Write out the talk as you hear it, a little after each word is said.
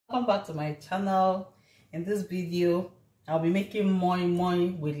Welcome back to my channel. In this video I'll be making moi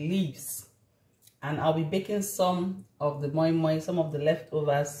moi with leaves, and I'll be baking some of the moi moi, some of the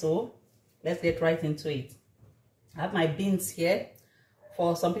leftovers. So let's get right into it. I have my beans here.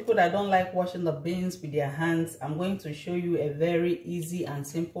 For some people that don't like washing the beans with their hands, I'm going to show you a very easy and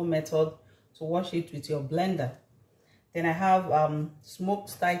simple method to wash it with your blender. Then I have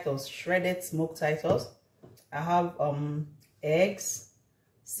smoked Titus, shredded smoked Titus. I have eggs,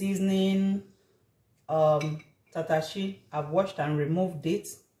 seasoning, Tatashe. I've washed and removed it.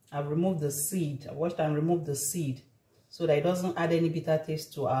 I've removed the seed. I washed and removed the seed so that it doesn't add any bitter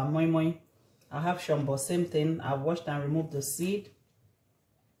taste to our moi moi. I have Shombo, same thing. I've washed and removed the seed.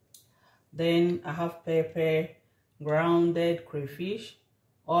 Then I have pepper, grounded crayfish,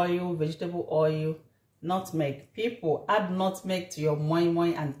 oil, vegetable oil, nutmeg. People, add nutmeg to your moi moi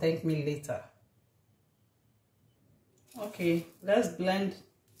and thank me later. Okay, let's blend.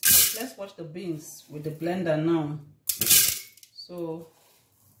 Let's wash the beans with the blender now. So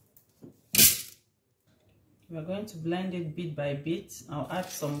we're going to blend it bit by bit. I'll add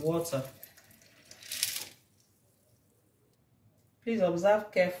some water. Please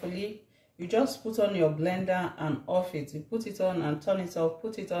observe carefully. You just put on your blender and off it. You put it on and turn it off,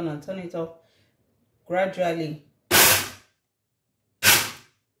 put it on and turn it off gradually.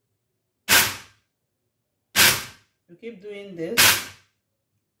 You keep doing this.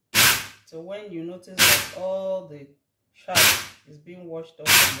 So when you notice that all the chaff is being washed off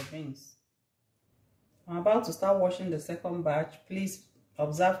from the beans. I'm about to start washing the second batch. Please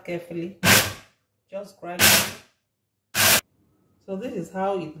observe carefully. Just gradually. So this is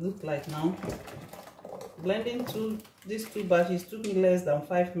how it looks like now. Blending these two batches took me less than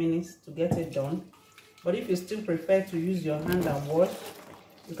 5 minutes to get it done. But if you still prefer to use your hand and wash,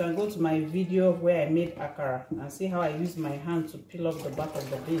 you can go to my video where I made akara and see how I use my hand to peel off the back of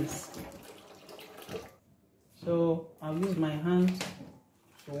the beans. So I'll use my hand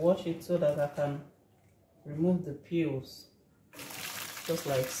to wash it so that I can remove the peels, just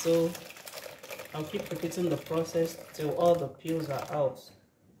like so. I'll keep repeating the process till all the peels are out.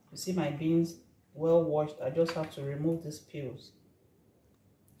 You see my beans well washed. I just have to remove these peels.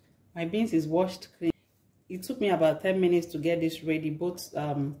 My beans is washed clean. It took me about 10 minutes to get this ready, both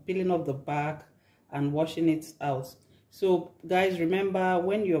peeling off the back and washing it out. So guys, remember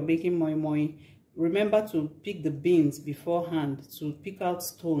when you're baking moi moi, remember to pick the beans beforehand, to pick out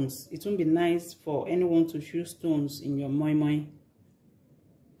stones. It won't be nice for anyone to chew stones in your moi moi.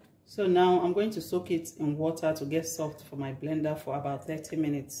 So now I'm going to soak it in water to get soft for my blender for about 30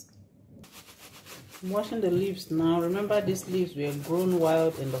 minutes. I'm washing the leaves now. Remember, these leaves were grown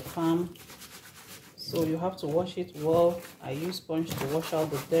wild in the farm, so you have to wash it well. I use sponge to wash out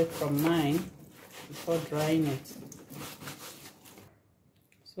the dirt from mine before drying it.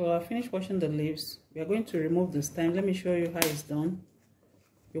 So I finished washing the leaves. We are going to remove the stem. Let me show you how it's done.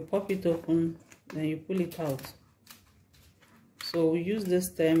 You pop it open, then you pull it out. So we use this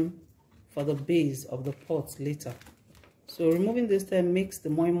stem for the base of the pot later. So removing this stem makes the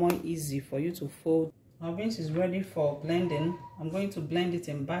moi moi easy for you to fold. Our beans is ready for blending. I'm going to blend it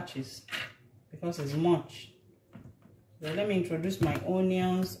in batches because it's much. So let me introduce my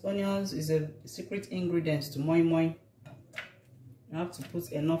onions. Onions is a secret ingredient to moi moi. You have to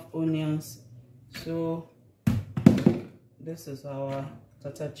put enough onions. So this is our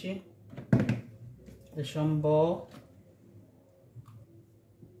Tatashe, the Shombo.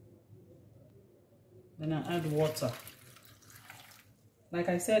 Then I add water. Like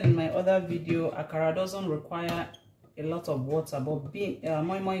I said in my other video, akara doesn't require a lot of water, but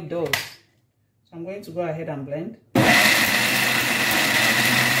moi moi does. So I'm going to go ahead and blend.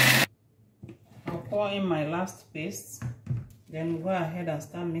 I'll pour in my last paste. Then we'll go ahead and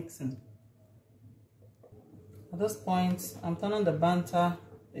start mixing. At this point, I'm turning the banter.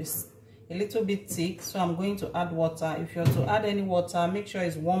 It's a little bit thick, so I'm going to add water. If you're to add any water, make sure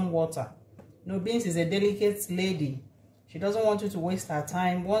it's warm water. No, Beans is a delicate lady. She doesn't want you to waste her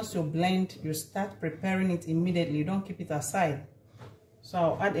time. Once you blend, you start preparing it immediately. You don't keep it aside. So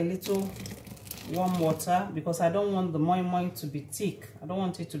I'll add a little warm water because I don't want the moi moi to be thick. I don't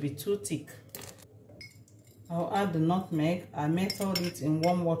want it to be too thick. I'll add the nutmeg. I melted it in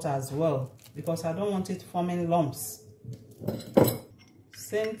warm water as well because I don't want it forming lumps.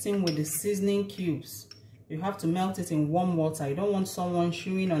 Same thing with the seasoning cubes. You have to melt it in warm water. You don't want someone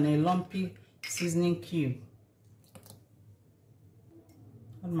chewing on a lumpy seasoning cube.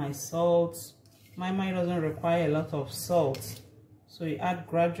 Add my salt. My moi doesn't require a lot of salt, so you add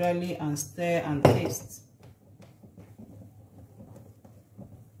gradually and stir and taste.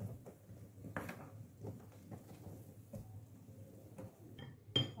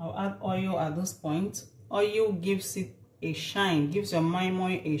 I'll add oil at this point. Oil gives it a shine, gives your moi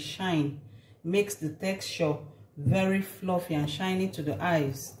moi a shine, makes the texture very fluffy and shiny to the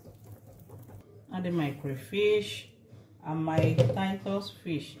eyes. Adding my crayfish and my Titus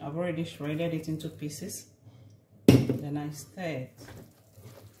fish. I've already shredded it into pieces. Then I stir it.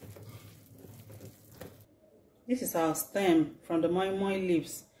 This is our stem from the moi moi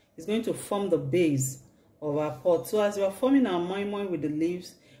leaves. It's going to form the base of our pot. So as we are forming our moi moi with the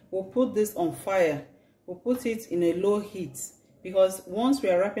leaves, we'll put this on fire. We'll put it in a low heat, because once we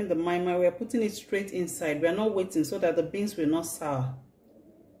are wrapping the moi moi, we are putting it straight inside. We are not waiting so that the beans will not sour.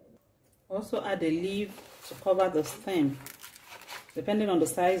 Also add a leaf to cover the stem. Depending on the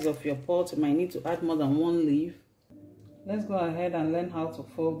size of your pot, you might need to add more than one leaf. Let's go ahead and learn how to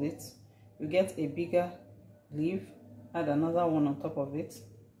fold it. You get a bigger leaf, add another one on top of it.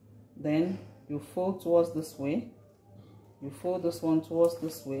 Then you fold towards this way. You fold this one towards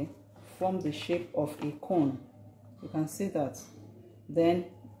this way. Form the shape of a cone. You can see that. Then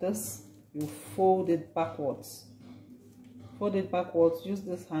this, you fold it backwards. Fold it backwards, use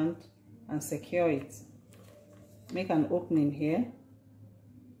this hand and secure it. Make an opening here.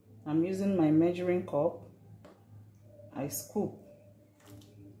 I'm using my measuring cup. I scoop.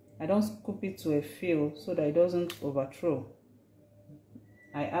 I don't scoop it to a fill so that it doesn't overthrow.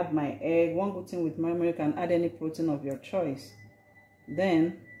 I add my egg. One good thing with moi moi, you can add any protein of your choice.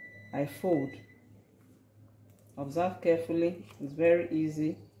 Then I fold. Observe carefully, it's very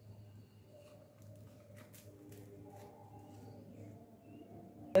easy.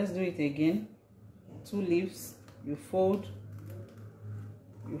 Let's do it again. 2 leaves, you fold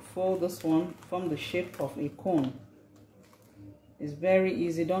this one, form the shape of a cone. It's very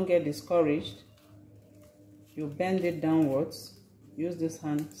easy, don't get discouraged. You bend it downwards, use this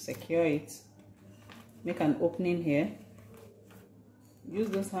hand, secure it, make an opening here. Use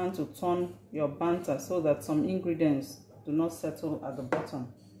this hand to turn your banter so that some ingredients do not settle at the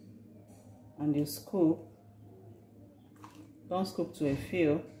bottom. And you scoop. Don't scoop to a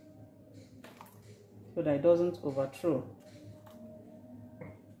fill so that it doesn't overthrow.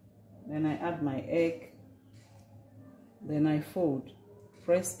 Then I add my egg. Then I fold.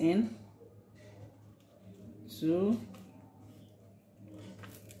 Press in. 2.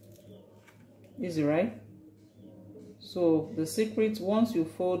 Easy, right? So the secret, once you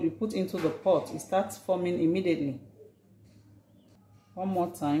fold, you put into the pot, it starts forming immediately. One more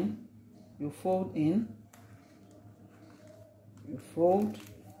time, you fold in, you fold.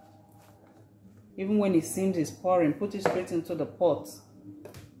 Even when it seems it's pouring, put it straight into the pot.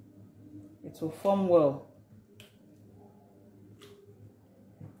 It will form well.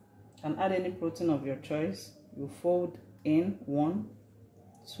 And add any protein of your choice. You fold in 1,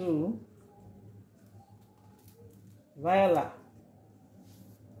 2, voila.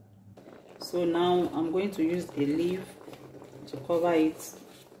 So now I'm going to use a leaf to cover it.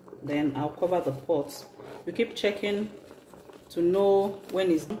 Then I'll cover the pot. You keep checking to know when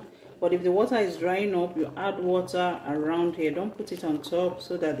it's done. But if the water is drying up, you add water around here. Don't put it on top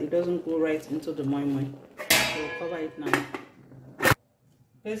so that it doesn't go right into the moi moi. So cover it now.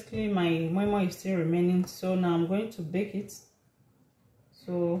 Basically my moi moi is still remaining, so now I'm going to bake it.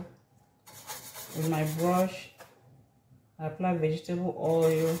 So with my brush, I apply vegetable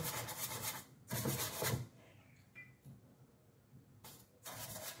oil.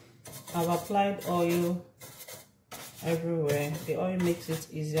 I've applied oil everywhere. The oil makes it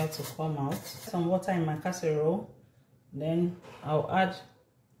easier to come out. Some water in my casserole. Then I'll add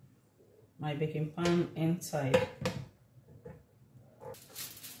my baking pan inside.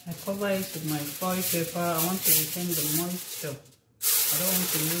 I cover it with my foil paper. I want to retain the moisture. I don't want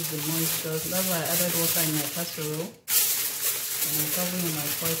to lose the moisture. So that's why I added water in my casserole. And I'm covering with my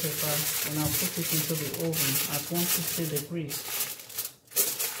foil paper. And I'll put it into the oven at 150 degrees.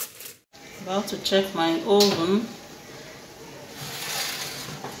 About to check my oven.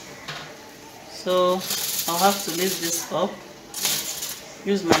 So I'll have to lift this up.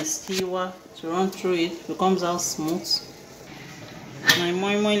 Use my skewer to run through it. It comes out smooth. My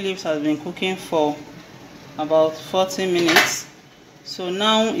moi moi leaves has been cooking for about 40 minutes. So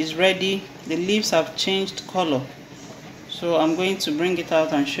now it's ready. The leaves have changed color. So I'm going to bring it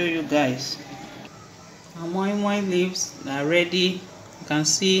out and show you guys. Our moi moi leaves are ready. You can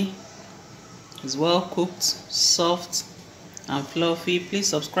see it's well cooked, soft and fluffy. Please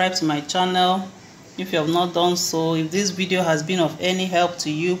subscribe to my channel if you have not done so. If this video has been of any help to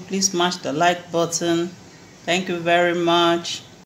you, please smash the like button. Thank you very much.